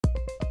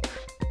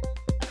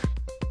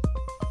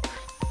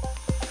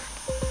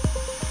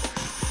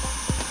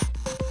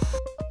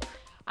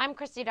I'm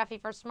Christy Duffy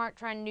for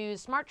SmarTrend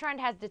News. SmarTrend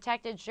has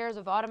detected shares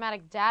of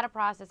automatic data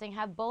processing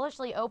have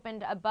bullishly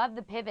opened above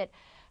the pivot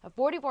of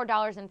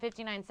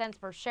 $44.59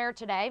 per share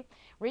today,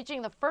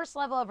 reaching the first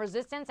level of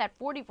resistance at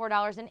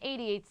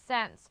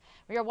 $44.88.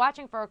 We are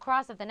watching for a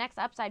cross of the next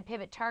upside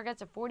pivot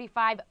targets of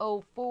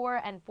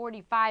 $45.04 and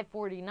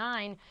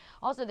 $45.49.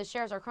 Also, the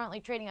shares are currently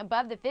trading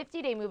above the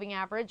 50-day moving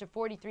average of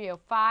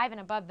 $43.05 and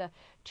above the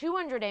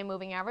 200-day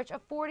moving average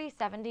of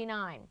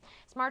 $40.79.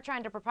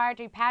 SmarTrend, a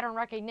proprietary pattern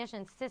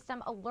recognition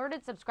system,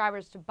 alerted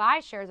subscribers to buy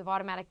shares of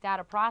automatic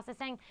data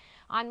processing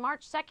on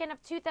March 2nd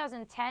of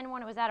 2010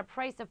 when it was at a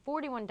price of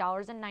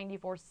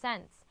 $41.94.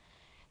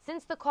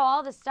 Since the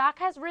call, the stock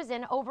has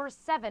risen over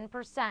 7%.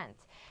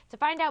 To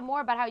find out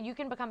more about how you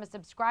can become a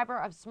subscriber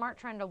of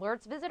SmarTrend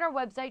Alerts, visit our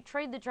website,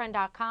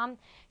 tradethetrend.com. You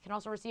can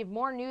also receive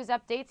more news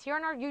updates here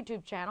on our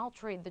YouTube channel,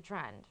 Trade the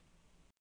Trend.